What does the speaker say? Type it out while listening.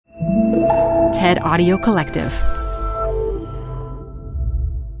TED Audio Collective.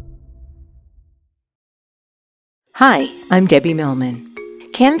 Hi, I'm Debbie Millman.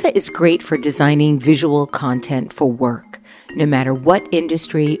 Canva is great for designing visual content for work, no matter what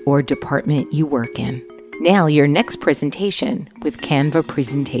industry or department you work in. Nail your next presentation with Canva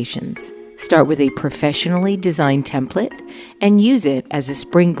Presentations. Start with a professionally designed template and use it as a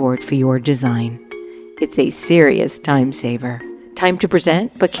springboard for your design. It's a serious time saver. Time to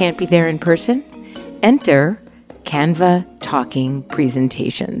present but can't be there in person? Enter Canva Talking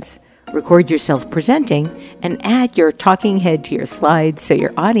Presentations. Record yourself presenting and add your talking head to your slides so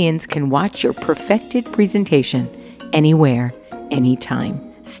your audience can watch your perfected presentation anywhere,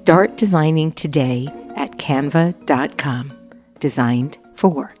 anytime. Start designing today at canva.com. Designed for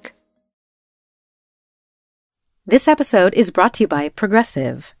work. This episode is brought to you by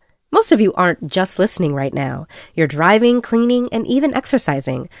Progressive. Most of you aren't just listening right now. You're driving, cleaning, and even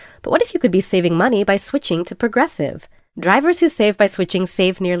exercising. But what if you could be saving money by switching to Progressive? Drivers who save by switching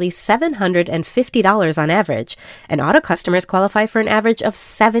save nearly $750 on average, and auto customers qualify for an average of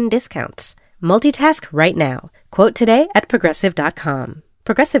 7 discounts. Multitask right now. Quote today at Progressive.com.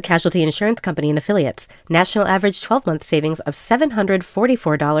 Progressive Casualty Insurance Company and Affiliates. National average 12-month savings of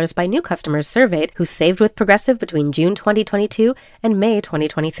 $744 by new customers surveyed who saved with Progressive between June 2022 and May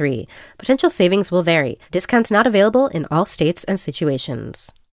 2023. Potential savings will vary. Discounts not available in all states and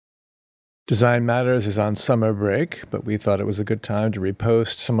situations. Design Matters is on summer break, but we thought it was a good time to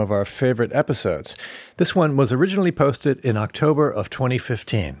repost some of our favorite episodes. This one was originally posted in October of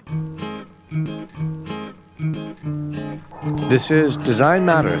 2015. This is Design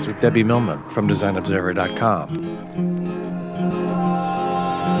Matters with Debbie Millman from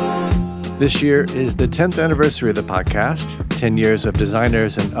DesignObserver.com. This year is the 10th anniversary of the podcast, 10 years of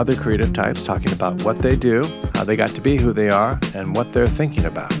designers and other creative types talking about what they do, how they got to be who they are, and what they're thinking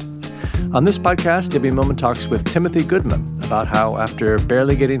about. On this podcast, Debbie Millman talks with Timothy Goodman about how, after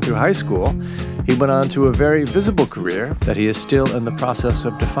barely getting through high school, he went on to a very visible career that he is still in the process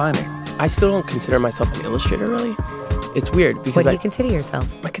of defining. I still don't consider myself an illustrator, really. It's weird because What do you consider yourself?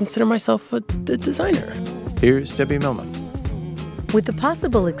 I consider myself a designer. Here's Debbie Millman. With the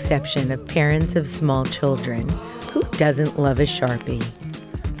possible exception of parents of small children, who doesn't love a Sharpie?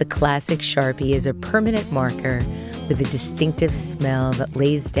 The classic Sharpie is a permanent marker with a distinctive smell that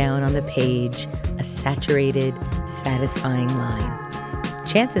lays down on the page a saturated, satisfying line.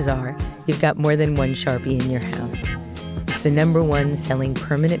 Chances are you've got more than one Sharpie in your house. It's the #1 selling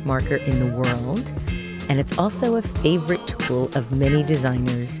permanent marker in the world, and it's also a favorite tool of many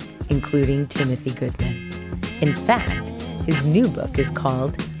designers, including Timothy Goodman. In fact, his new book is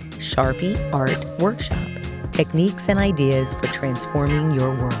called Sharpie Art Workshop: Techniques and Ideas for Transforming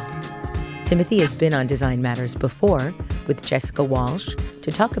Your World. Timothy has been on Design Matters before with Jessica Walsh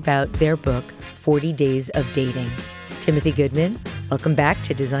to talk about their book, 40 Days of Dating. Timothy Goodman, welcome back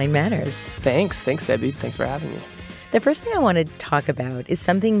to Design Matters. Thanks, Debbie. Thanks for having me. The first thing I want to talk about is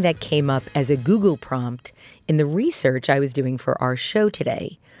something that came up as a Google prompt in the research I was doing for our show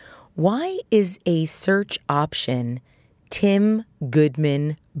today. Why is a search option Tim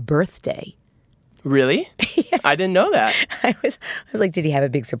Goodman birthday? Really? Yeah. I didn't know that. I was like, did he have a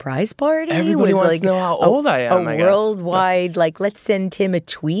big surprise party? Everybody wants to know how old I am, I guess. Worldwide, let's send Tim a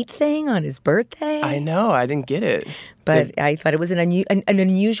tweet thing on his birthday. I know. I didn't get it. But I thought it was an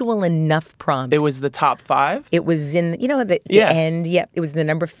unusual enough prompt. It was the top 5? It was in, the end. Yep, it was the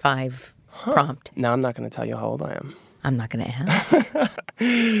number 5 prompt. Now I'm not going to tell you how old I am. I'm not going to ask.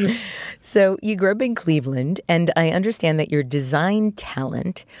 So you grew up in Cleveland, and I understand that your design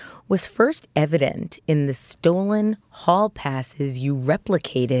talent was first evident in the stolen hall passes you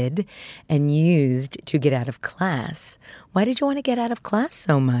replicated and used to get out of class. Why did you want to get out of class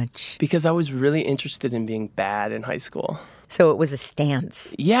so much? Because I was really interested in being bad in high school. So it was a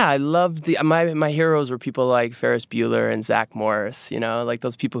stance. Yeah, I loved my heroes were people like Ferris Bueller and Zach Morris, like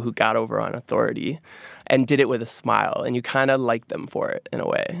those people who got over on authority and did it with a smile, and you kind of liked them for it in a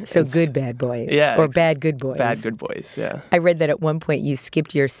way. So good bad boys. Yeah. Or bad good boys. Bad good boys, yeah. I read that at one point you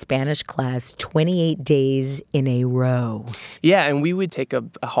skipped your Spanish class 28 days in a row. Yeah, and we would take a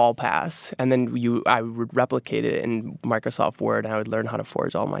hall pass, and then I would replicate it in Microsoft Word, and I would learn how to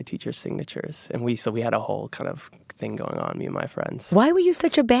forge all my teachers' signatures. And we had a whole kind of thing going on, me and my friends. Why were you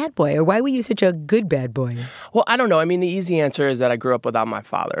such a bad boy, or why were you such a good bad boy? Well, I don't know. I mean, the easy answer is that I grew up without my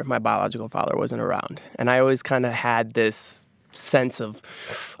father. My biological father wasn't around. And I always kind of had this sense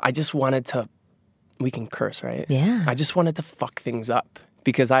of, I just wanted to, we can curse, right? Yeah. I just wanted to fuck things up.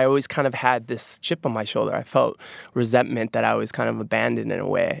 because I always kind of had this chip on my shoulder. I felt resentment that I was kind of abandoned in a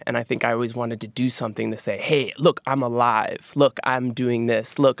way. And I think I always wanted to do something to say, hey, look, I'm alive. Look, I'm doing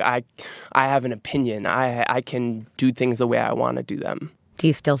this. Look, I have an opinion. I can do things the way I want to do them. Do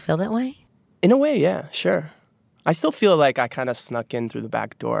you still feel that way? In a way, yeah, sure. I still feel like I kind of snuck in through the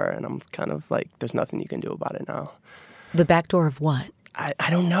back door, and I'm kind of like, there's nothing you can do about it now. The back door of what? I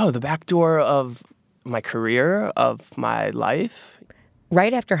don't know. The back door of my career, of my life.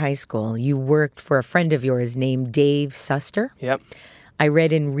 Right after high school, you worked for a friend of yours named Dave Suster. Yep. I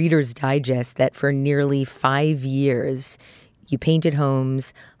read in Reader's Digest that for nearly 5 years, you painted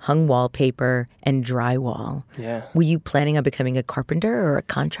homes, hung wallpaper, and drywall. Yeah. Were you planning on becoming a carpenter or a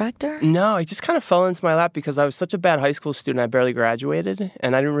contractor? No, it just kind of fell into my lap because I was such a bad high school student. I barely graduated,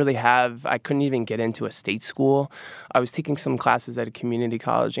 and I couldn't even get into a state school. I was taking some classes at a community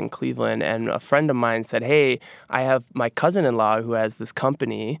college in Cleveland, and a friend of mine said, hey, I have my cousin-in-law who has this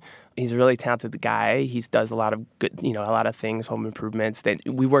company. He's a really talented guy. He does a lot of good, a lot of things, home improvements.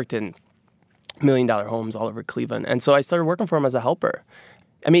 We worked in $1 million homes all over Cleveland. And so I started working for him as a helper.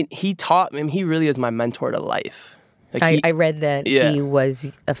 I mean, he really is my mentor to life. Like I read that he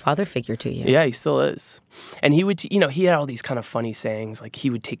was a father figure to you. Yeah, he still is. And he would, he had all these kind of funny sayings. Like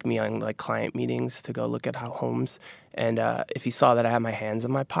he would take me on like client meetings to go look at homes. And if he saw that I had my hands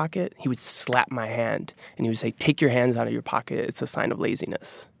in my pocket, he would slap my hand. And he would say, take your hands out of your pocket. It's a sign of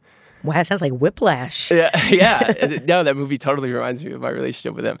laziness. Wow, that sounds like Whiplash. Yeah. No, that movie totally reminds me of my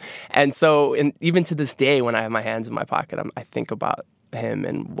relationship with him. And so, even to this day, when I have my hands in my pocket, I think about him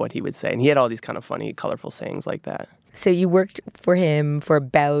and what he would say. And he had all these kind of funny, colorful sayings like that. So you worked for him for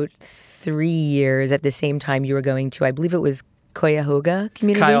about 3 years at the same time you were going to, I believe it was Cuyahoga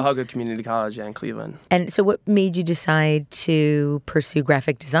Community? Cuyahoga Community College in Cleveland. And so what made you decide to pursue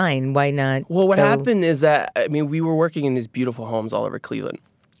graphic design? Why not? Well, what happened is that, we were working in these beautiful homes all over Cleveland.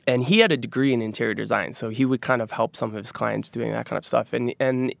 And he had a degree in interior design, so he would kind of help some of his clients doing that kind of stuff. And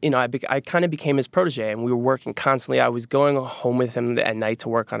I kind of became his protege, and we were working constantly. I was going home with him at night to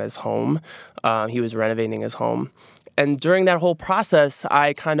work on his home. He was renovating his home. And during that whole process,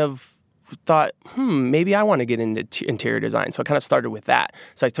 I kind of thought, maybe I want to get into interior design. So I kind of started with that.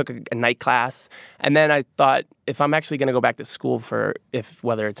 So I took a night class, and then I thought, if I'm actually going to go back to school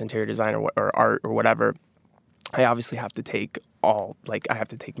whether it's interior design or art or whatever, I obviously have to take I have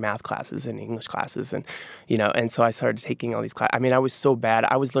to take math classes and English classes and so I started taking all these classes. I was so bad.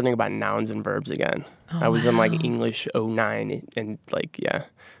 I was learning about nouns and verbs again. I was in English 09 and it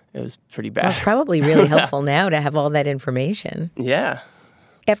was pretty bad. Well, it's probably really helpful now to have all that information. Yeah.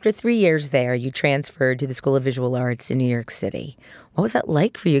 After 3 years there, you transferred to the School of Visual Arts in New York City. What was that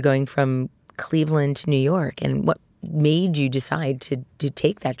like for you going from Cleveland to New York, and what made you decide to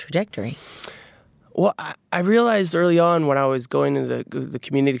take that trajectory? Well, I realized early on when I was going to the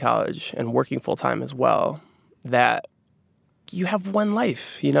community college and working full-time as well that you have one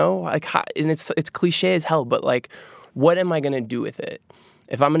life, and it's cliche as hell, but what am I going to do with it?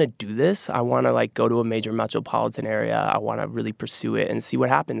 If I'm going to do this, I want to go to a major metropolitan area. I want to really pursue it and see what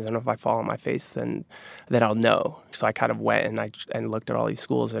happens. And if I fall on my face, then I'll know. So I kind of went and looked at all these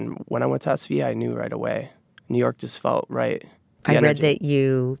schools. And when I went to SV, I knew right away. New York just felt right. I read that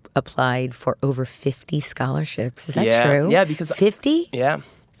you applied for over 50 scholarships. Is that true? Yeah, because 50? Yeah.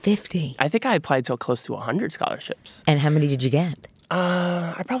 50. I think I applied to close to 100 scholarships. And how many did you get?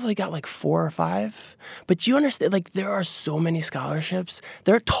 I probably got 4 or 5. But you understand, there are so many scholarships.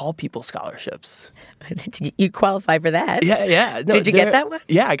 There are tall people scholarships. You qualify for that. Yeah. No, did you get that one?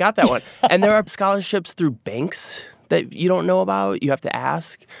 Yeah, I got that one. And there are scholarships through banks that you don't know about. You have to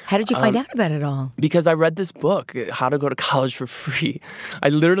ask. How did you find out about it all? Because I read this book, How to Go to College for Free. I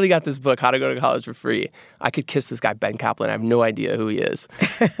literally got this book, How to Go to College for Free. I could kiss this guy, Ben Kaplan. I have no idea who he is.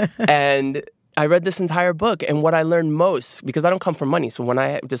 And I read this entire book, and what I learned most, because I don't come from money, so when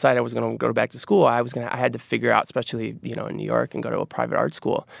I decided I was going to go back to school, I had to figure out, especially in New York and go to a private art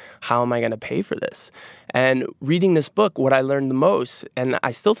school, how am I going to pay for this? And reading this book, what I learned the most, and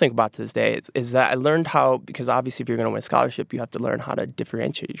I still think about to this day, is that I learned how, because obviously if you're going to win a scholarship, you have to learn how to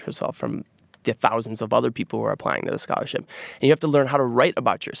differentiate yourself from the thousands of other people who are applying to the scholarship. And you have to learn how to write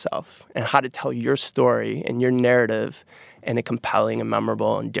about yourself and how to tell your story and your narrative in a compelling and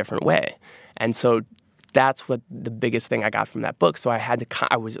memorable and different way. And so that's what the biggest thing I got from that book. So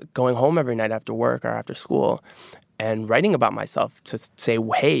I was going home every night after work or after school and writing about myself to say,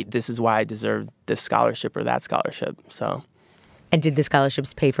 hey, this is why I deserve this scholarship or that scholarship. So. And did the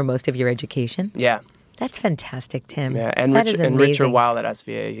scholarships pay for most of your education? Yeah. That's fantastic, Tim. Yeah, and that is amazing. Richard Weil at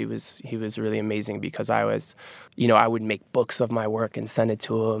SVA, he was really amazing because I was, I would make books of my work and send it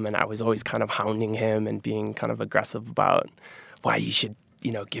to him, and I was always kind of hounding him and being kind of aggressive about why you should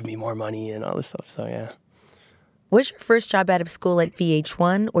give me more money and all this stuff. So, yeah. Was your first job out of school at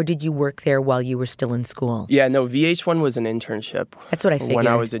VH1, or did you work there while you were still in school? Yeah, no, VH1 was an internship. That's what I figured. When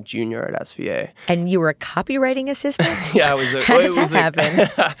I was a junior at SVA. And you were a copywriting assistant? Yeah, I was. How did that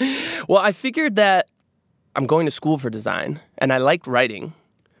happen? Well, I figured that I'm going to school for design, and I liked writing.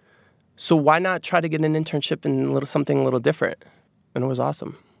 So why not try to get an internship in something a little different? And it was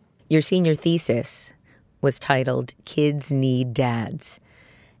awesome. Your senior thesis was titled Kids Need Dads,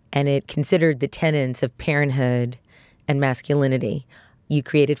 and it considered the tenets of parenthood and masculinity. You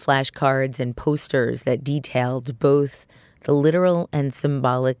created flashcards and posters that detailed both the literal and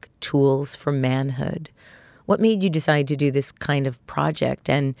symbolic tools for manhood. What made you decide to do this kind of project,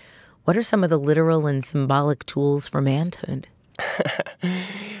 and what are some of the literal and symbolic tools for manhood?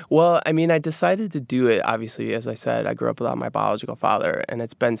 Well, I mean, I decided to do it, obviously, as I said, I grew up without my biological father, and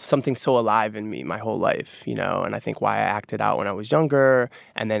it's been something so alive in me my whole life, and I think why I acted out when I was younger,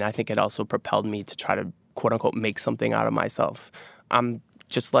 and then I think it also propelled me to try to, quote-unquote, make something out of myself. I'm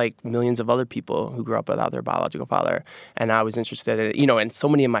just like millions of other people who grew up without their biological father, and I was interested in it, and so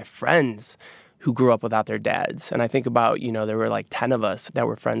many of my friends who grew up without their dads. And I think about, there were like 10 of us that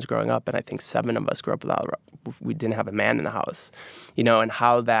were friends growing up, and I think 7 of us grew up we didn't have a man in the house, and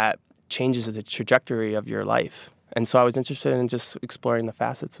how that changes the trajectory of your life. And so I was interested in just exploring the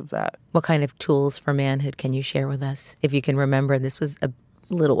facets of that. What kind of tools for manhood can you share with us? If you can remember, this was a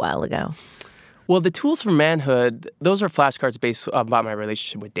little while ago. Well, the tools for manhood, those are flashcards based about my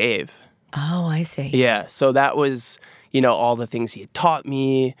relationship with Dave. Oh, I see. Yeah. So that was, all the things he had taught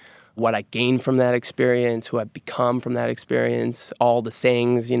me, what I gained from that experience, who I've become from that experience, all the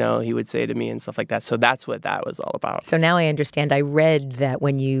sayings, he would say to me and stuff like that. So that's what that was all about. So now I understand. I read that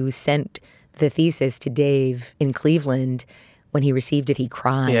when you sent the thesis to Dave in Cleveland, when he received it, he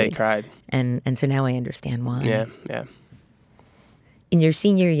cried. Yeah, he cried. And so now I understand why. Yeah. In your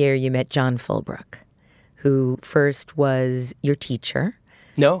senior year, you met John Fulbrook, who first was your teacher.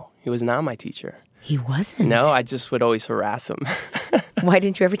 No, he was not my teacher. He wasn't? No, I just would always harass him. Why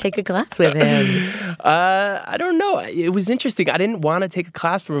didn't you ever take a class with him? I don't know. It was interesting. I didn't want to take a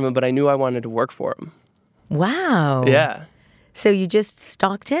class from him, but I knew I wanted to work for him. Wow. Yeah. So you just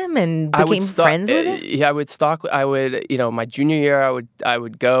stalked him and became friends with him? Yeah, I would stalk. I would, my junior year, I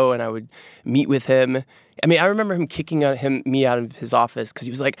would go and I would meet with him. I mean, I remember him kicking me out of his office because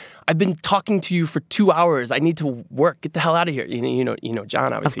he was like, "I've been talking to you for 2 hours. I need to work. Get the hell out of here." You know,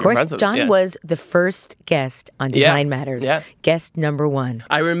 John. Obviously, of course, John was the first guest on Design Matters. Yeah. Guest number 1.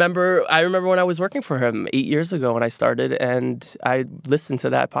 I remember when I was working for him 8 years ago when I started, and I listened to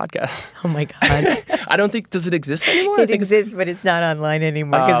that podcast. Oh my God! I don't think does it exist anymore. It exists, but it's not online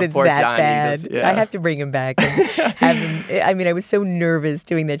anymore because it's that John, bad. I have to bring him back. And have him. I mean, I was so nervous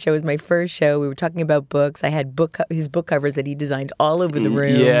doing that show. It was my first show. We were talking about books. I had his book covers that he designed all over the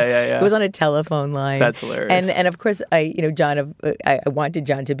room. Yeah. It was on a telephone line. That's hilarious. And of course, I wanted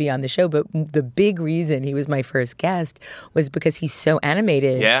John to be on the show, but the big reason he was my first guest was because he's so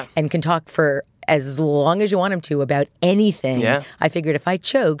animated and can talk for as long as you want him to about anything. Yeah. I figured if I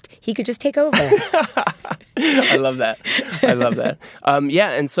choked, he could just take over. I love that.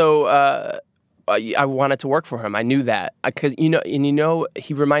 And so I wanted to work for him. I knew that because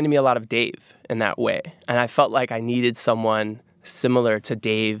he reminded me a lot of Dave in that way, and I felt like I needed someone similar to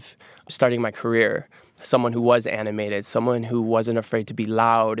Dave starting my career. Someone who was animated, someone who wasn't afraid to be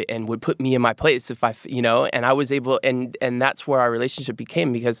loud and would put me in my place if and I was able, and that's where our relationship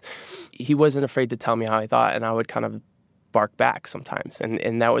became because he wasn't afraid to tell me how I thought, and I would kind of bark back sometimes.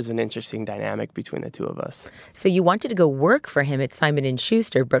 And that was an interesting dynamic between the two of us. So you wanted to go work for him at Simon &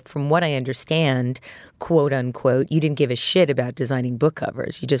 Schuster, but from what I understand, quote unquote, you didn't give a shit about designing book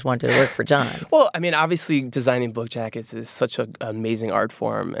covers. You just wanted to work for John. Well, I mean, obviously designing book jackets is such an amazing art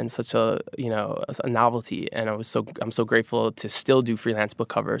form and such a novelty. And I'm so grateful to still do freelance book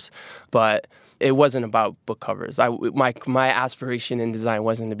covers. But it wasn't about book covers. My aspiration in design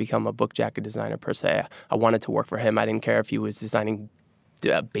wasn't to become a book jacket designer per se. I wanted to work for him. I didn't care if he was designing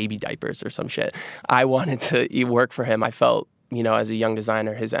baby diapers or some shit. I wanted to work for him. I felt, as a young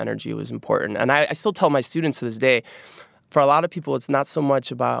designer, his energy was important. And I still tell my students to this day, for a lot of people, it's not so much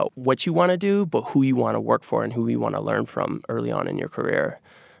about what you want to do, but who you want to work for and who you want to learn from early on in your career.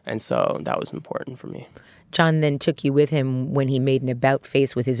 And so that was important for me. John then took you with him when he made an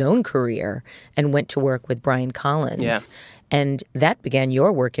about-face with his own career and went to work with Brian Collins. Yeah. And that began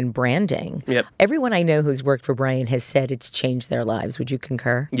your work in branding. Yep. Everyone I know who's worked for Brian has said it's changed their lives. Would you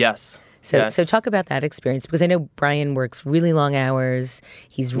concur? Yes. So talk about that experience, because I know Brian works really long hours.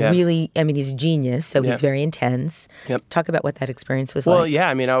 He's he's a genius, so he's very intense. Yep. Talk about what that experience was Well, like. yeah,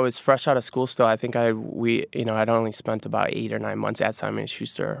 I mean, I was fresh out of school still. I think I'd only spent about 8 or 9 months at Simon &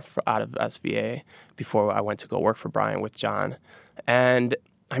 Schuster out of SVA before I went to go work for Brian with John. And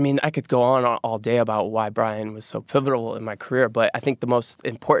I mean, I could go on all day about why Brian was so pivotal in my career, but I think the most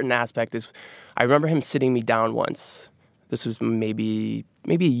important aspect is I remember him sitting me down once. This was maybe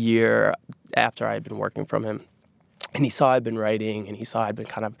a year after I had been working from him. And he saw I'd been writing, and he saw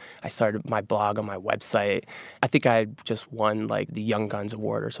I started my blog on my website. I think I had just won like the Young Guns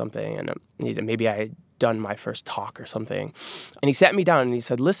Award or something, and maybe I had done my first talk or something. And he sat me down and he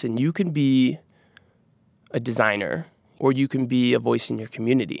said, listen, you can be a designer or you can be a voice in your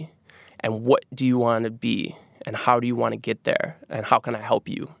community. And what do you want to be? And how do you want to get there? And how can I help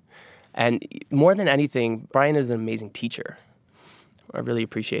you? And more than anything, Brian is an amazing teacher. I really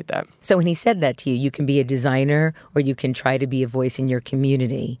appreciate that. So when he said that to you, you can be a designer or you can try to be a voice in your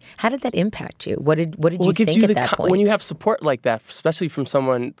community. How did that impact you? What did you think at that point? When you have support like that, especially from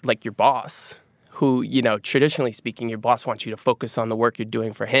someone like your boss, who, traditionally speaking, your boss wants you to focus on the work you're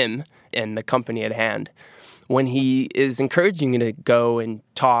doing for him and the company at hand. When he is encouraging you to go and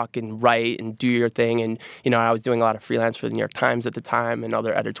talk and write and do your thing, and, I was doing a lot of freelance for the New York Times at the time and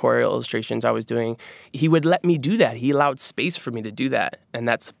other editorial illustrations I was doing, he would let me do that. He allowed space for me to do that. And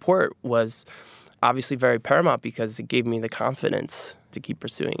that support was obviously very paramount because it gave me the confidence to keep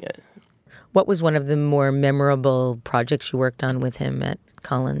pursuing it. What was one of the more memorable projects you worked on with him at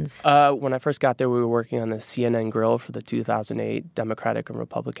Collins? When I first got there, we were working on the CNN Grill for the 2008 Democratic and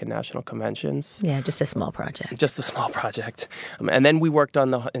Republican National Conventions. Yeah, just a small project. Just a small project. And then we worked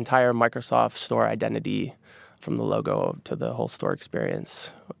on the entire Microsoft store identity, from the logo to the whole store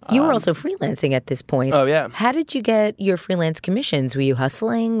experience. You were also freelancing at this point. Oh, yeah. How did you get your freelance commissions? Were you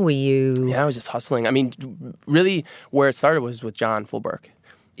hustling? Yeah, I was just hustling. I mean, really where it started was with John Fulberg.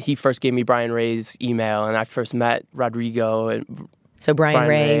 He first gave me Brian Ray's email, and I first met Rodrigo. So Brian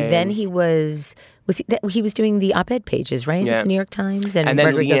Ray, then he was doing the op-ed pages, right? Yeah. At the New York Times, and then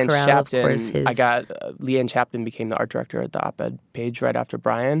Rodrigo Leanne Corral, Chapton, of course. Leanne Chapton became the art director at the op-ed page right after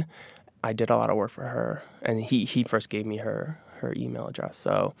Brian. I did a lot of work for her, and he first gave me her email address.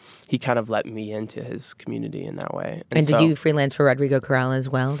 So he kind of let me into his community in that way. And did you freelance for Rodrigo Corral as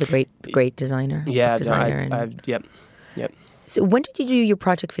well, the great designer? Yeah, Yep. Yep. So when did you do your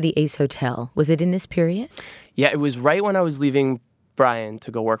project for the Ace Hotel? Was it in this period? Yeah, it was right when I was leaving Brian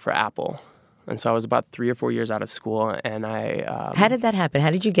to go work for Apple. And so I was about 3 or 4 years out of school, and I... How did that happen?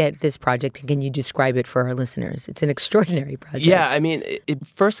 How did you get this project, and can you describe it for our listeners? It's an extraordinary project. Yeah, I mean, it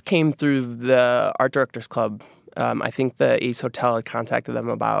first came through the Art Directors Club. I think the Ace Hotel had contacted them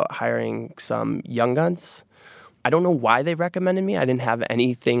about hiring some young guns. I don't know why they recommended me. I didn't have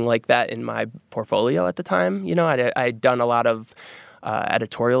anything like that in my portfolio at the time. I'd done a lot of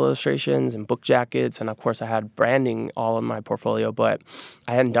editorial illustrations and book jackets, and of course I had branding all in my portfolio, but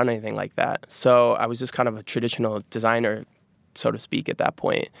I hadn't done anything like that. So I was just kind of a traditional designer, so to speak, at that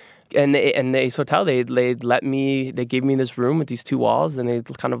point. And the Ace Hotel, they gave me this room with these 2 walls, and they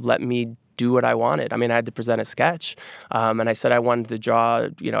kind of let me do what I wanted. I mean, I had to present a sketch, and I said I wanted to draw,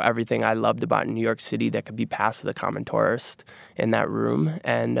 everything I loved about New York City that could be passed to the common tourist in that room.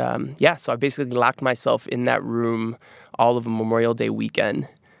 And so I basically locked myself in that room all of a Memorial Day weekend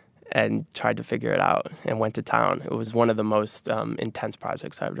and tried to figure it out and went to town. It was one of the most intense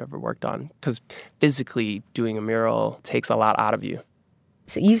projects I've ever worked on, because physically doing a mural takes a lot out of you.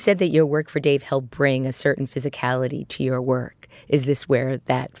 So you said that your work for Dave helped bring a certain physicality to your work. Is this where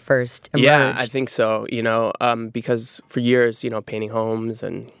that first emerged? Yeah, I think so, because for years, painting homes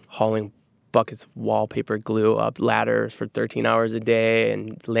and hauling buckets of wallpaper glue up ladders for 13 hours a day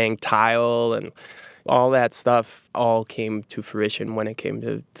and laying tile and all that stuff all came to fruition when it came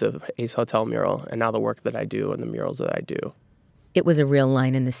to the Ace Hotel mural and now the work that I do and the murals that I do. It was a real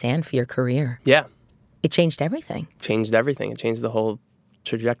line in the sand for your career. Yeah. It changed everything. Changed everything. It changed the whole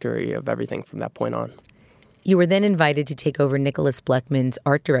trajectory of everything from that point on. You were then invited to take over Nicholas Bleckman's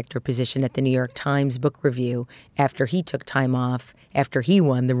art director position at the New York Times Book Review after he took time off, after he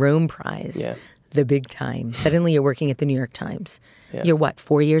won the Rome Prize. Yeah. The big time. Suddenly you're working at the New York Times. Yeah. You're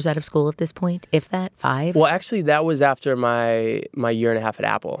 4 years out of school at this point, if that, 5? Well, actually, that was after my year and a half at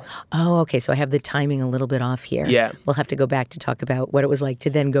Apple. Oh, okay. So I have the timing a little bit off here. Yeah. We'll have to go back to talk about what it was like to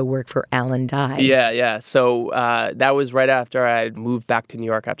then go work for Alan Dye. Yeah. So that was right after I moved back to New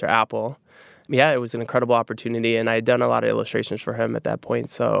York after Apple. Yeah, it was an incredible opportunity, and I had done a lot of illustrations for him at that point,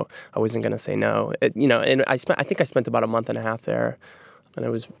 so I wasn't going to say no. And I think I spent about a month and a half there. And it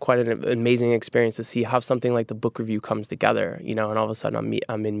was quite an amazing experience to see how something like the book review comes together, and all of a sudden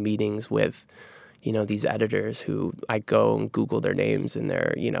I'm in meetings with, these editors who I go and Google their names and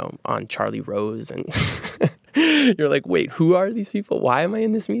they're, on Charlie Rose. And you're like, wait, who are these people? Why am I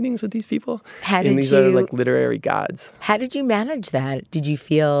in these meetings with these people? These are like literary gods. How did you manage that? Did you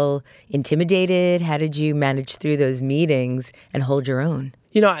feel intimidated? How did you manage through those meetings and hold your own?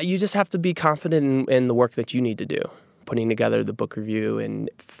 You just have to be confident in the work that you need to do. Putting together the book review and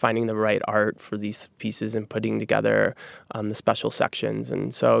finding the right art for these pieces and putting together the special sections.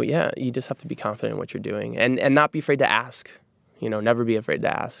 And so, you just have to be confident in what you're doing and not be afraid to ask. Never be afraid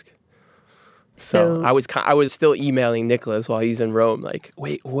to ask. So I was still emailing Nicholas while he's in Rome, like,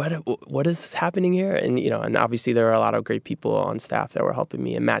 wait, what is happening here? And and obviously there are a lot of great people on staff that were helping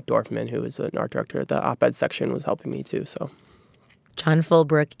me, and Matt Dorfman, who is an art director at the op-ed section, was helping me too. So John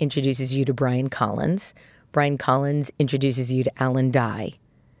Fulbrook introduces you to Brian Collins. Brian Collins introduces you to Alan Dye.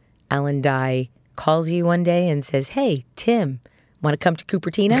 Alan Dye calls you one day and says, "Hey, Tim, want to come to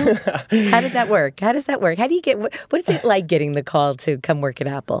Cupertino?" How did that work? How does that work? How do you what is it like getting the call to come work at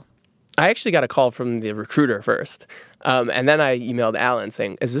Apple? I actually got a call from the recruiter first. And then I emailed Alan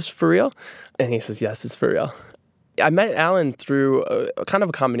saying, "Is this for real?" And he says, "Yes, it's for real." I met Alan through a kind of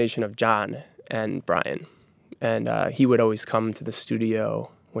a combination of John and Brian. And he would always come to the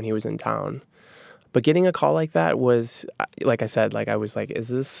studio when he was in town. But getting a call like that was, like I said, I was like, is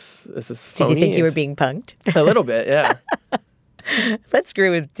this phony? Did you think you were being punked? A little bit, yeah. Let's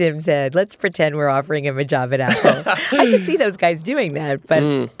screw with Tim's head. Let's pretend we're offering him a job at Apple. I can see those guys doing that,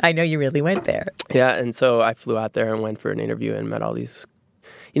 but I know you really went there. Yeah, and so I flew out there and went for an interview and met all these,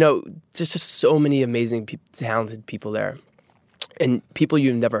 there's just so many amazing, talented people there. And people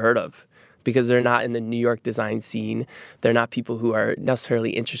you've never heard of. Because they're not in the New York design scene. They're not people who are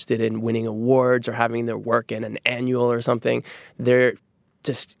necessarily interested in winning awards or having their work in an annual or something. They're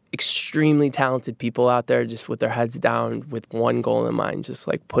just extremely talented people out there just with their heads down with one goal in mind, just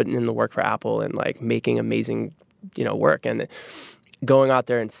like putting in the work for Apple and like making amazing, work. And going out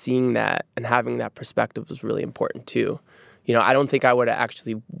there and seeing that and having that perspective was really important too. I don't think I would have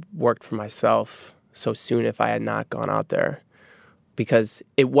actually worked for myself so soon if I had not gone out there. Because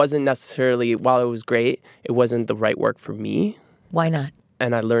it wasn't necessarily, while it was great, it wasn't the right work for me. Why not?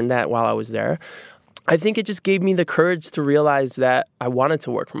 And I learned that while I was there. I think it just gave me the courage to realize that I wanted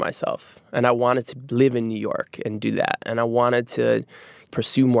to work for myself. And I wanted to live in New York and do that. And I wanted to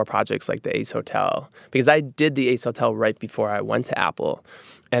pursue more projects like the Ace Hotel. Because I did the Ace Hotel right before I went to Apple.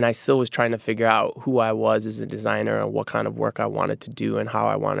 And I still was trying to figure out who I was as a designer and what kind of work I wanted to do and how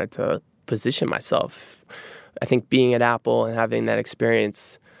I wanted to position myself. I think being at Apple and having that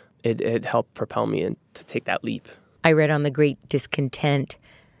experience, it helped propel me to take that leap. I read on The Great Discontent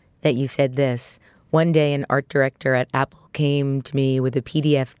that you said this. One day, an art director at Apple came to me with a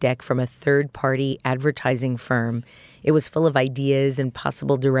PDF deck from a third-party advertising firm. It was full of ideas and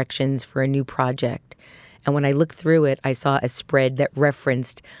possible directions for a new project. And when I looked through it, I saw a spread that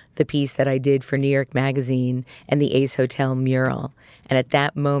referenced the piece that I did for New York Magazine and the Ace Hotel mural. And at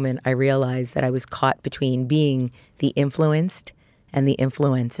that moment, I realized that I was caught between being the influenced and the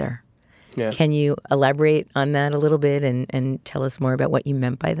influencer. Yeah. Can you elaborate on that a little bit and tell us more about what you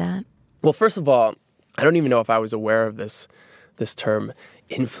meant by that? Well, first of all, I don't even know if I was aware of this term,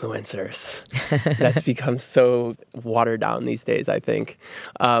 influencers. That's become so watered down these days, I think.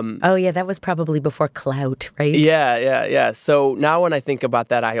 Oh, yeah, that was probably before clout, right? Yeah. So now when I think about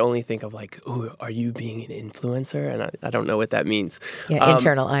that, I only think of like, ooh, are you being an influencer? And I don't know what that means. Yeah,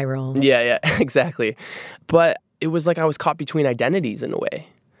 internal eye roll. Yeah, exactly. But it was like I was caught between identities in a way.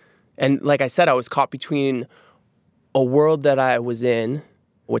 And like I said, I was caught between a world that I was in,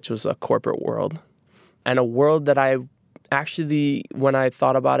 which was a corporate world, and a world that I actually, when I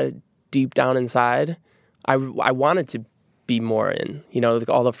thought about it deep down inside, I wanted to be more in, like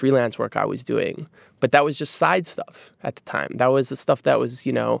all the freelance work I was doing. But that was just side stuff at the time. That was the stuff that was,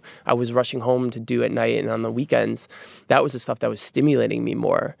 I was rushing home to do at night and on the weekends. That was the stuff that was stimulating me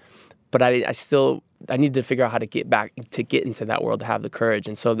more. But I needed to figure out how to get into that world, to have the courage.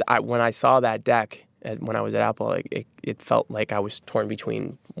 And so when I saw that deck, when I was at Apple, it felt like I was torn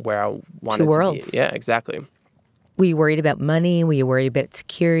between where I wanted Two worlds. To be. Yeah, exactly. Were you worried about money? Were you worried about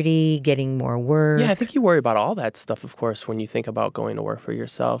security, getting more work? Yeah, I think you worry about all that stuff, of course, when you think about going to work for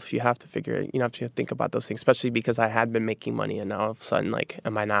yourself. You have to think about those things, especially because I had been making money and now all of a sudden, like,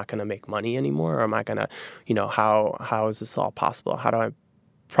 am I not going to make money anymore? Or am I going to, how is this all possible? How do I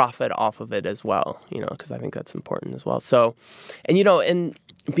profit off of it as well? Because I think that's important as well. So, and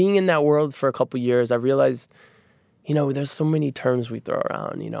being in that world for a couple of years, I realized there's so many terms we throw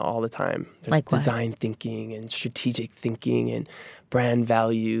around, all the time. There's Like what? design thinking and strategic thinking and brand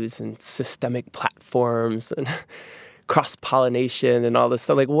values and systemic platforms and cross-pollination and all this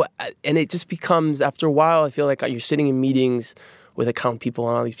stuff. Like what? And it just becomes, after a while, I feel like you're sitting in meetings with account people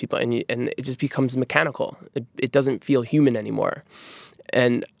and all these people, and it just becomes mechanical. It doesn't feel human anymore.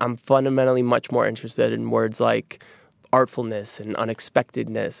 And I'm fundamentally much more interested in words like artfulness and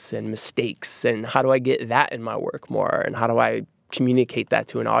unexpectedness and mistakes, and how do I get that in my work more, and how do I communicate that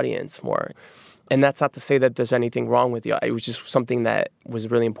to an audience more. And that's not to say that there's anything wrong with it. It was just something that was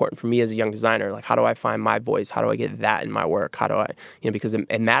really important for me as a young designer. Like, how do I find my voice? How do I get that in my work? How do I, because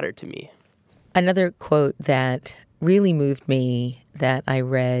it mattered to me. Another quote that really moved me that I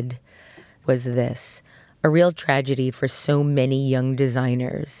read was this: a real tragedy for so many young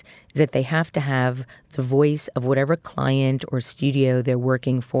designers is that they have to have the voice of whatever client or studio they're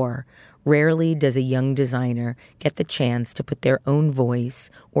working for. Rarely does a young designer get the chance to put their own voice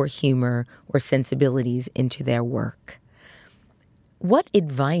or humor or sensibilities into their work. What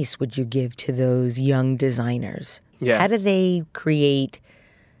advice would you give to those young designers? Yeah. How do they create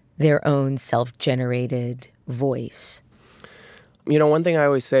their own self-generated voice? One thing I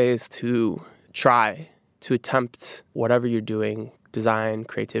always say is to try to attempt whatever you're doing, design,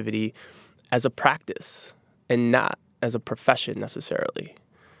 creativity, as a practice and not as a profession necessarily.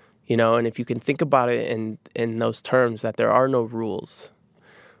 And if you can think about it in those terms, that there are no rules,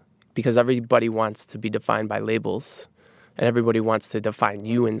 because everybody wants to be defined by labels, and everybody wants to define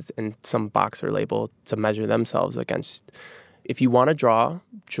you in some box or label to measure themselves against. If you want to draw,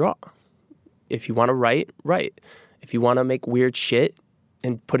 draw. If you want to write, write. If you want to make weird shit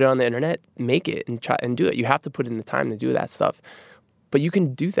and put it on the internet, make it and try and do it. You have to put in the time to do that stuff. But you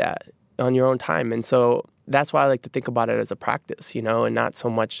can do that on your own time. And so that's why I like to think about it as a practice, and not so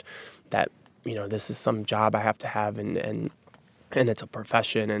much that, this is some job I have to have and it's a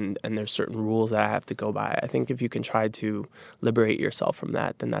profession and there's certain rules that I have to go by. I think if you can try to liberate yourself from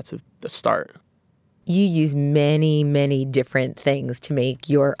that, then that's a start. You use many, many different things to make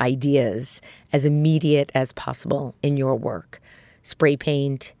your ideas as immediate as possible in your work. Spray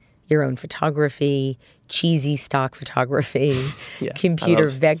paint, your own photography, cheesy stock photography, computer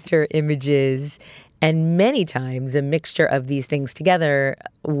vector images, and many times a mixture of these things together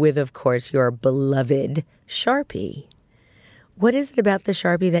with, of course, your beloved Sharpie. What is it about the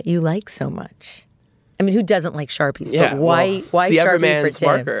Sharpie that you like so much? I mean, who doesn't like Sharpies? Yeah, but why it's the Sharpie everyman's for Tim?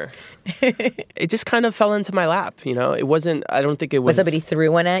 marker. It just kind of fell into my lap, It wasn't, I don't think it was... Somebody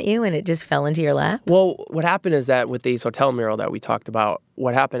threw one at you and it just fell into your lap? Well, what happened is that with the Ace Hotel mural that we talked about,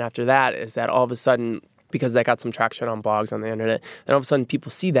 what happened after that is that all of a sudden, because I got some traction on blogs on the internet, and all of a sudden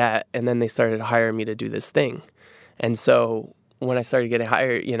people see that, and then they started hiring me to do this thing. And so when I started getting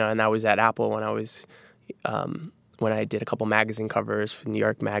hired, and I was at Apple when I was... when I did a couple magazine covers for New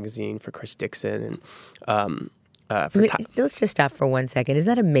York Magazine, for Chris Dixon, and let's just stop for 1 second. Isn't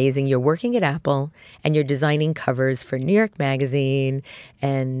that amazing? You're working at Apple and you're designing covers for New York Magazine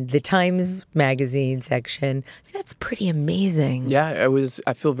and the Times Magazine section. That's pretty amazing. Yeah,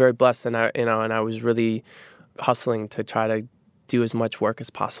 I feel very blessed, and I was really hustling to try to do as much work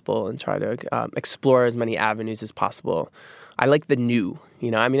as possible and try to explore as many avenues as possible. I like the new,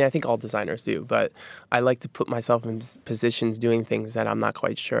 I think all designers do, but I like to put myself in positions doing things that I'm not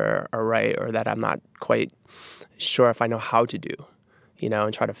quite sure are right, or that I'm not quite sure if I know how to do,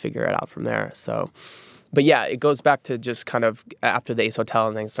 and try to figure it out from there. So, but yeah, it goes back to just kind of after the Ace Hotel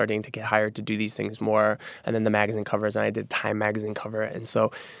and then starting to get hired to do these things more, and then the magazine covers, and I did Time magazine cover. And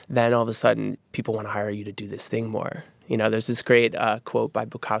so then all of a sudden people want to hire you to do this thing more. There's this great quote by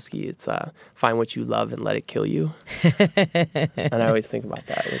Bukowski. It's find what you love and let it kill you. And I always think about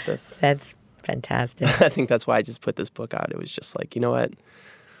that with this. That's fantastic. I think that's why I just put this book out. It was just like, you know what?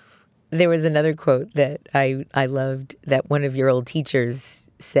 There was another quote that I loved that one of your old teachers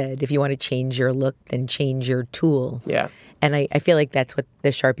said: if you want to change your look, then change your tool. Yeah. And I feel like that's what the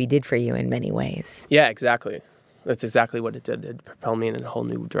Sharpie did for you in many ways. Yeah, exactly. That's exactly what it did. It propelled me in a whole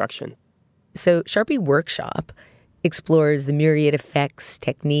new direction. So Sharpie Workshop explores the myriad effects,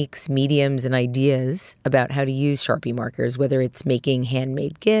 techniques, mediums, and ideas about how to use Sharpie markers, whether it's making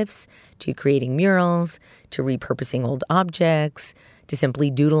handmade gifts, to creating murals, to repurposing old objects, to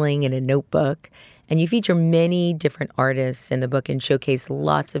simply doodling in a notebook. And you feature many different artists in the book and showcase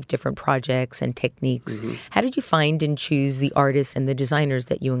lots of different projects and techniques. Mm-hmm. How did you find and choose the artists and the designers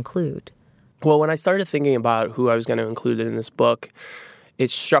that you include? Well, when I started thinking about who I was going to include in this book, it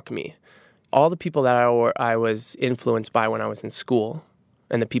struck me. All the people that I was influenced by when I was in school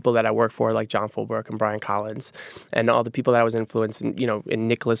and the people that I work for, like John Fulbrook and Brian Collins, and all the people that I was influenced in, in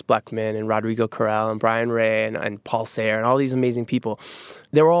Nicholas Bleckman and Rodrigo Corral and Brian Ray and Paul Sayre and all these amazing people,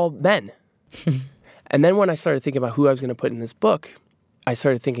 they were all men. And then when I started thinking about who I was going to put in this book, I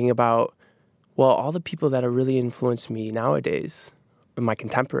started thinking about, well, all the people that have really influenced me nowadays, my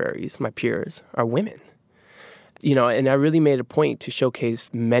contemporaries, my peers, are women. And I really made a point to showcase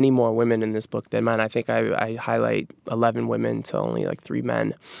many more women in this book than men. I think I highlight 11 women to only like 3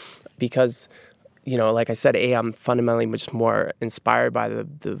 men because, like I said, I'm fundamentally much more inspired by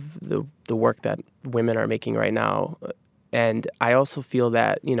the work that women are making right now. And I also feel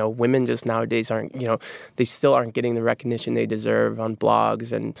that, women just nowadays aren't, they still aren't getting the recognition they deserve on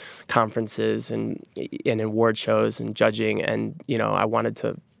blogs and conferences and in award shows and judging. And, I wanted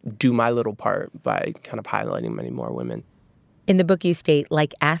to do my little part by kind of highlighting many more women. In the book, you state,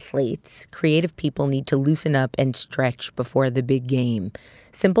 like athletes, creative people need to loosen up and stretch before the big game.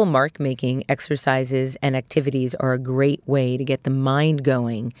 Simple mark-making exercises and activities are a great way to get the mind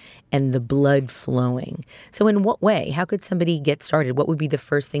going and the blood flowing. So in what way? How could somebody get started? What would be the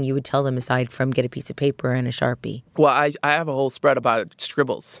first thing you would tell them aside from get a piece of paper and a Sharpie? Well, I have a whole spread about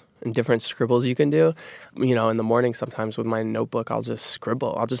scribbles and different scribbles you can do. In the morning sometimes with my notebook, I'll just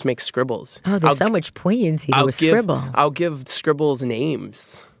scribble. I'll just make scribbles. Oh, there's so much poignancy to a scribble. I'll give scribbles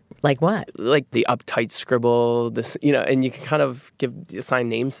names. Like what? Like the uptight scribble, and you can kind of assign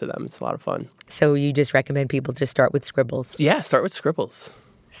names to them. It's a lot of fun. So you just recommend people just start with scribbles? Yeah, start with scribbles.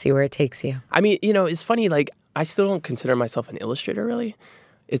 See where it takes you. I mean, it's funny, like, I still don't consider myself an illustrator, really.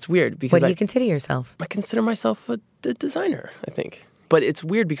 It's weird because What do you consider yourself? I consider myself a designer, I think. But it's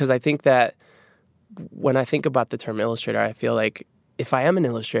weird because I think that when I think about the term illustrator, I feel like if I am an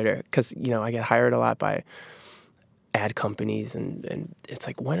illustrator, because, I get hired a lot by ad companies and it's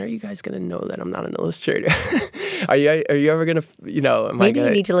like, when are you guys going to know that I'm not an illustrator? Are you ever going to, Maybe you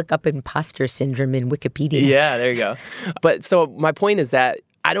need to look up imposter syndrome in Wikipedia. Yeah, there you go. But so my point is that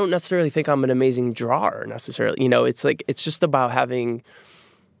I don't necessarily think I'm an amazing drawer necessarily. It's like, it's just about having,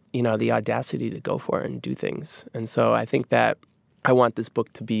 the audacity to go for it and do things. And so I think that I want this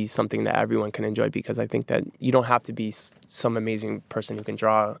book to be something that everyone can enjoy because I think that you don't have to be some amazing person who can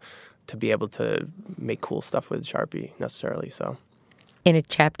draw to be able to make cool stuff with Sharpie necessarily. So, in a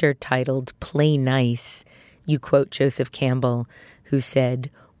chapter titled Play Nice, you quote Joseph Campbell, who said,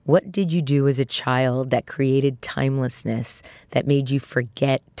 "What did you do as a child that created timelessness, that made you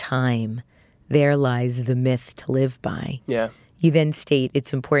forget time? There lies the myth to live by." Yeah. You then state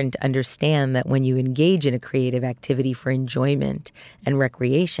it's important to understand that when you engage in a creative activity for enjoyment and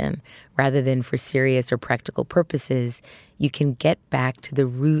recreation, rather than for serious or practical purposes, you can get back to the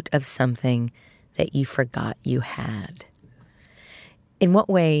root of something that you forgot you had. In what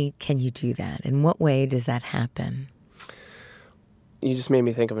way can you do that? In what way does that happen? You just made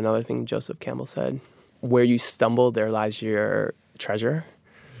me think of another thing Joseph Campbell said. Where you stumble, there lies your treasure.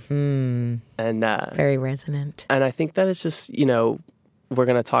 And very resonant. And I think that it's just, we're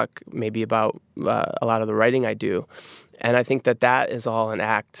going to talk maybe about a lot of the writing I do. And I think that is all an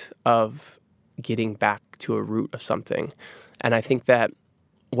act of getting back to a root of something. And I think that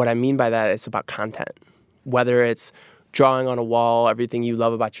what I mean by that is about content, whether it's drawing on a wall everything you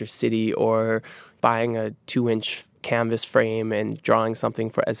love about your city or buying a 2-inch canvas frame and drawing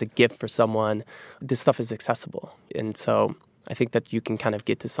something as a gift for someone. This stuff is accessible. And so I think that you can kind of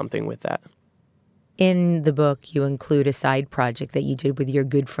get to something with that. In the book, you include a side project that you did with your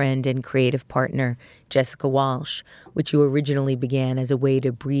good friend and creative partner, Jessica Walsh, which you originally began as a way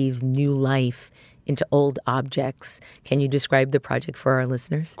to breathe new life into old objects. Can you describe the project for our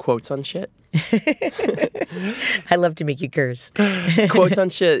listeners? Quotes on shit. I love to make you curse. Quotes on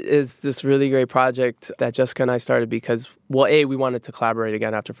Shit is this really great project that Jessica and I started because, we wanted to collaborate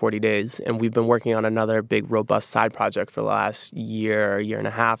again after 40 days. And we've been working on another big, robust side project for the last year and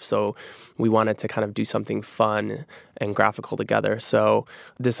a half. So we wanted to kind of do something fun and graphical together. So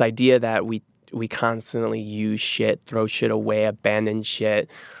this idea that we constantly use shit, throw shit away, abandon shit,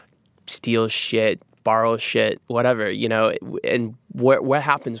 steal shit, borrow shit, whatever, and what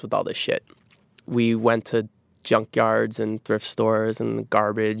happens with all this shit? We went to junkyards and thrift stores and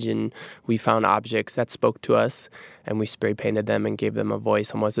garbage, and we found objects that spoke to us, and we spray painted them and gave them a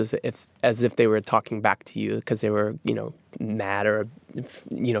voice, almost as if they were talking back to you because they were, mad or,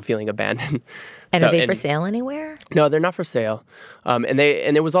 feeling abandoned. And are they for sale anywhere? No, they're not for sale. And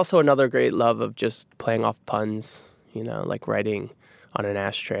it was also another great love of just playing off puns, like writing on an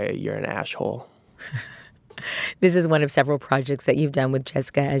ashtray, "You're an ash hole." This is one of several projects that you've done with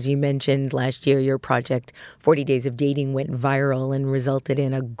Jessica. As you mentioned last year, your project, 40 Days of Dating, went viral and resulted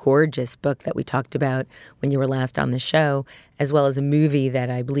in a gorgeous book that we talked about when you were last on the show, as well as a movie that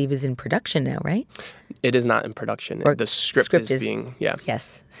I believe is in production now, right? It is not in production. Or the script is being,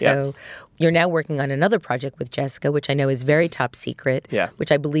 Yes. So you're now working on another project with Jessica, which I know is very top secret,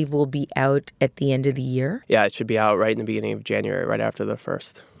 which I believe will be out at the end of the year. Yeah, it should be out right in the beginning of January, right after the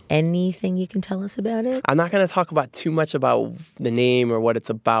 1st. Anything you can tell us about it? I'm not going to talk about too much about the name or what it's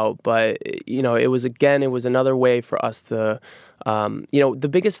about, but, it was another way for us to, the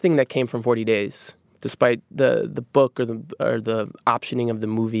biggest thing that came from 40 Days, despite the book or the optioning of the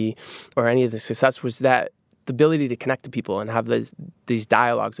movie or any of the success, was that the ability to connect to people and have these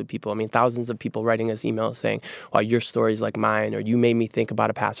dialogues with people. I mean, thousands of people writing us emails saying, "Well, your story's like mine," or "You made me think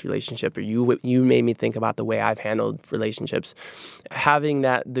about a past relationship," or "You made me think about the way I've handled relationships." Having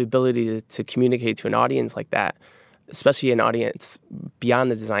the ability to communicate to an audience like that, especially an audience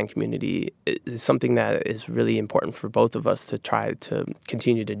beyond the design community, is something that is really important for both of us to try to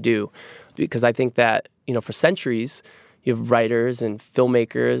continue to do. Because I think that, for centuries, you have writers and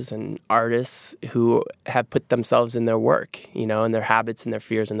filmmakers and artists who have put themselves in their work, and their habits and their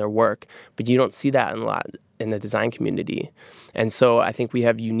fears in their work. But you don't see that a lot in the design community. And so I think we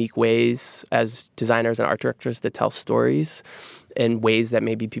have unique ways as designers and art directors to tell stories in ways that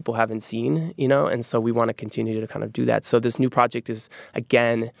maybe people haven't seen, and so we want to continue to kind of do that. So this new project is,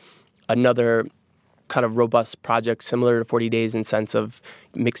 again, another kind of robust project similar to 40 Days in sense of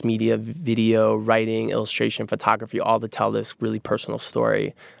mixed media, video, writing, illustration, photography, all to tell this really personal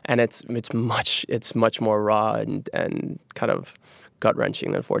story. And it's much more raw and kind of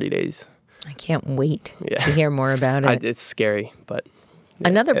gut-wrenching than 40 Days. I can't wait to hear more about it. It's scary, but...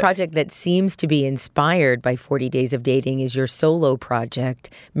 Another project that seems to be inspired by 40 Days of Dating is your solo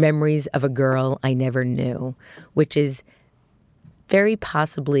project, Memories of a Girl I Never Knew, which is very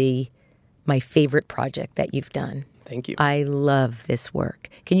possibly my favorite project that you've done. Thank you. I love this work.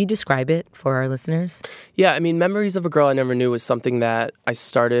 Can you describe it for our listeners? Yeah, I mean, Memories of a Girl I Never Knew was something that I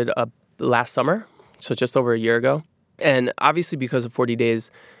started last summer, so just over a year ago. And obviously because of 40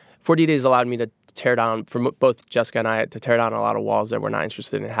 Days allowed me to tear down, for both Jessica and I, to tear down a lot of walls that we're not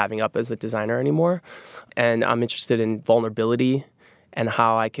interested in having up as a designer anymore. And I'm interested in vulnerability and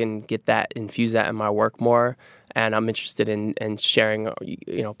how I can infuse that in my work more. And I'm interested in sharing,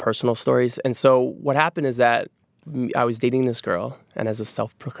 personal stories. And so what happened is that I was dating this girl, and as a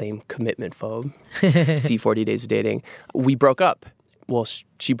self-proclaimed commitment phobe, see 40 Days of Dating, we broke up. Well,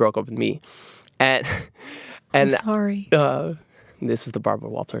 she broke up with me. And I'm sorry. This is the Barbara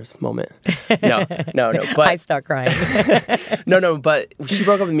Walters moment. No. But I start crying. No. But she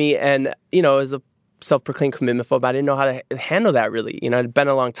broke up with me, and as a self-proclaimed commitment phobe, I didn't know how to handle that really. It had been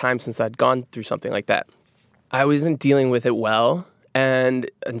a long time since I'd gone through something like that. I wasn't dealing with it well,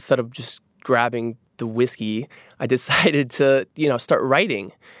 and instead of just grabbing the whiskey, I decided to, start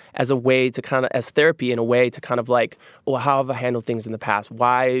writing as a way to as therapy in a way to well, how have I handled things in the past?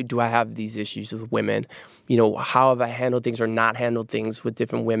 Why do I have these issues with women? How have I handled things or not handled things with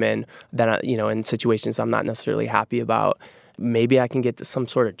different women that, in situations I'm not necessarily happy about? Maybe I can get to some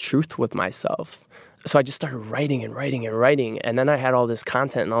sort of truth with myself. So I just started writing and writing and writing. And then I had all this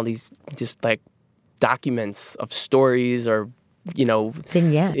content and all these just documents of stories or,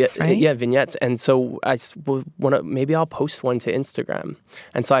 vignettes, right? Yeah, vignettes. And so maybe I'll post one to Instagram.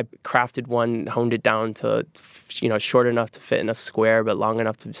 And so I crafted one, honed it down to, short enough to fit in a square, but long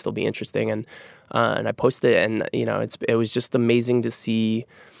enough to still be interesting. And I posted it, and, it was just amazing to see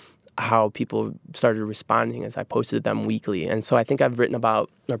how people started responding as I posted them weekly. And so I think I've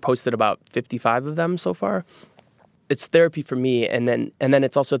posted about 55 of them so far. It's therapy for me, and then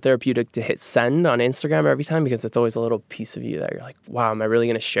it's also therapeutic to hit send on Instagram every time, because it's always a little piece of you that you're like, wow, am I really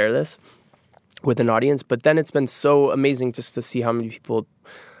going to share this with an audience? But then it's been so amazing just to see how many people,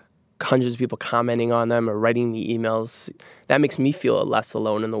 hundreds of people commenting on them or writing me emails. That makes me feel less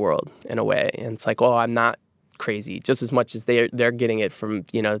alone in the world in a way. And it's like, oh, I'm not crazy, just as much as they're getting it from,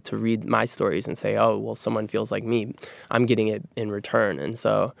 to read my stories and say, oh, well, someone feels like me. I'm getting it in return. And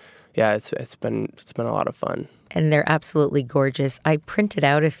so, yeah, it's been a lot of fun. And they're absolutely gorgeous. I printed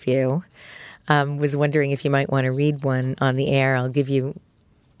out a few. Was wondering if you might want to read one on the air. I'll give you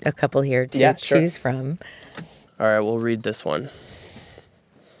a couple here to choose from. All right, we'll read this one.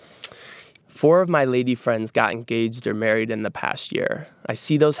 4 of my lady friends got engaged or married in the past year. I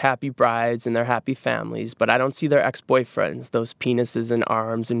see those happy brides and their happy families, but I don't see their ex-boyfriends, those penises and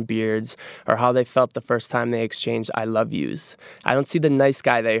arms and beards, or how they felt the first time they exchanged I love yous. I don't see the nice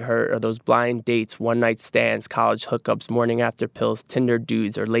guy they hurt, or those blind dates, one-night stands, college hookups, morning after pills, Tinder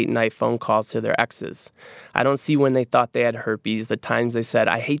dudes, or late-night phone calls to their exes. I don't see when they thought they had herpes, the times they said,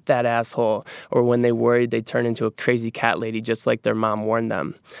 I hate that asshole, or when they worried they'd turn into a crazy cat lady just like their mom warned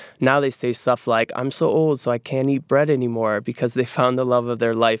them. Now they say stuff like, I'm so old so I can't eat bread anymore, because they found the love of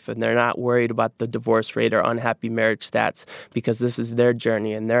their life and they're not worried about the divorce rate or unhappy marriage stats, because this is their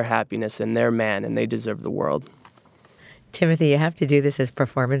journey and their happiness and their man, and they deserve the world. Timothy, you have to do this as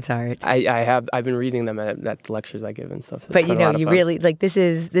performance art. I've been reading them at the lectures I give and stuff. But you really this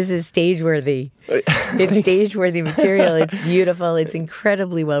is stage worthy. It's stage worthy material. It's beautiful. It's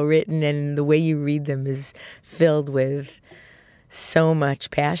incredibly well written, and the way you read them is filled with so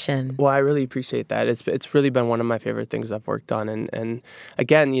much passion. Well, I really appreciate that. It's really been one of my favorite things I've worked on. And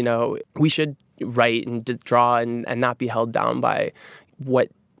again, we should write and draw and not be held down by what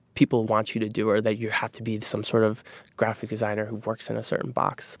people want you to do, or that you have to be some sort of graphic designer who works in a certain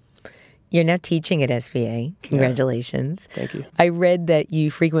box. You're now teaching at SVA. Congratulations. Yeah. Thank you. I read that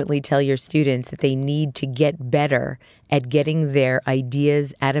you frequently tell your students that they need to get better at getting their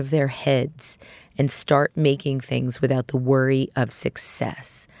ideas out of their heads and start making things without the worry of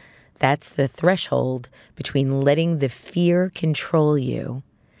success. That's the threshold between letting the fear control you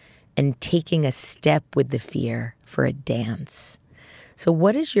and taking a step with the fear for a dance. So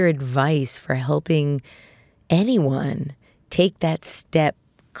what is your advice for helping anyone take that step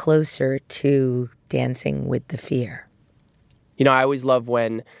closer to dancing with the fear? I always love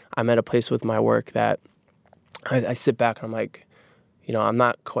when I'm at a place with my work that I sit back and I'm like, I'm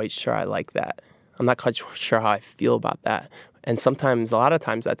not quite sure I like that. I'm not quite sure how I feel about that. And a lot of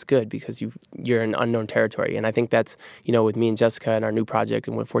times that's good, because you're in unknown territory. And I think that's, with me and Jessica and our new project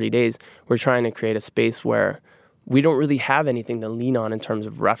and with 40 Days, we're trying to create a space where we don't really have anything to lean on in terms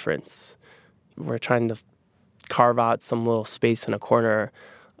of reference. We're trying to carve out some little space in a corner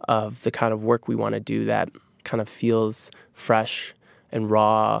of the kind of work we want to do that kind of feels fresh and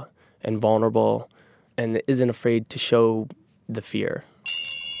raw and vulnerable and isn't afraid to show the fear.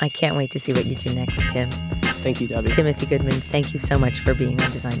 I can't wait to see what you do next, Tim. Thank you, Debbie. Timothy Goodman, thank you so much for being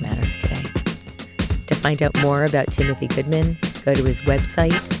on Design Matters today. To find out more about Timothy Goodman, go to his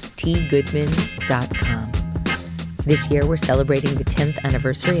website, tgoodman.com. This year, we're celebrating the 10th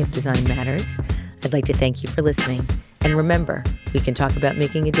anniversary of Design Matters. I'd like to thank you for listening. And remember, we can talk about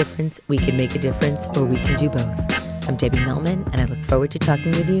making a difference, we can make a difference, or we can do both. I'm Debbie Millman, and I look forward to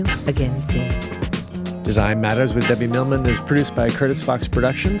talking with you again soon. Design Matters with Debbie Millman is produced by Curtis Fox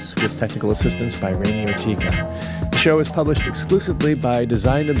Productions with technical assistance by Rainey Ortica. The show is published exclusively by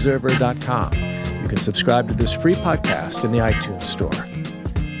DesignObserver.com. You can subscribe to this free podcast in the iTunes Store.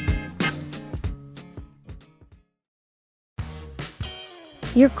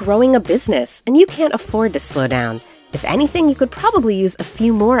 You're growing a business, and you can't afford to slow down. If anything, you could probably use a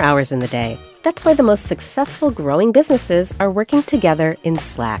few more hours in the day. That's why the most successful growing businesses are working together in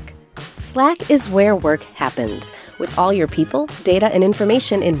Slack. Slack is where work happens, with all your people, data, and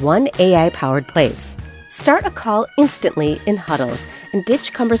information in one AI-powered place. Start a call instantly in huddles and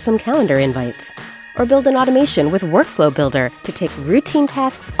ditch cumbersome calendar invites. Or build an automation with Workflow Builder to take routine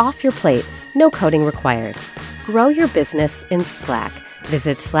tasks off your plate, no coding required. Grow your business in Slack.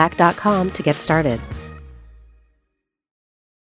 Visit slack.com to get started.